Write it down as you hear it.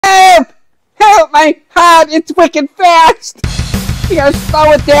Help my heart! It's wicked fast! You gotta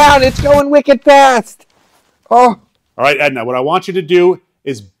slow it down. It's going wicked fast. Oh. All right, Edna, what I want you to do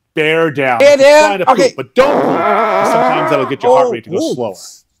is bear down. Bear down? Okay. Poop, but don't poop. Sometimes that'll get your heart rate to go slower.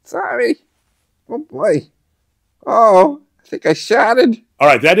 Sorry. Oh, boy. Oh, I think I shouted. All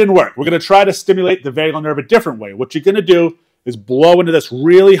right, that didn't work. We're going to try to stimulate the vagal nerve a different way. What you're going to do is blow into this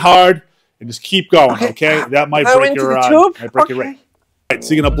really hard and just keep going, okay? That might break your rate. All right,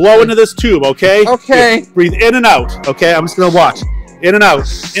 so you're going to blow into this tube, okay? Okay. Here, breathe in and out, okay? I'm just going to watch. In and out,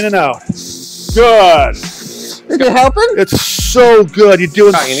 in and out. Good. Is it helping? It's so good. You're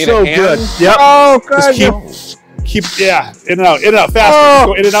doing so good. Yep. Oh, good. Just keep, yeah, in and out, faster.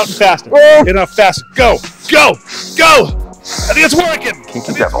 Go in and out and faster. In and out, faster. Go. I think it's working. I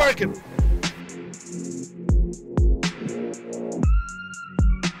think it's working.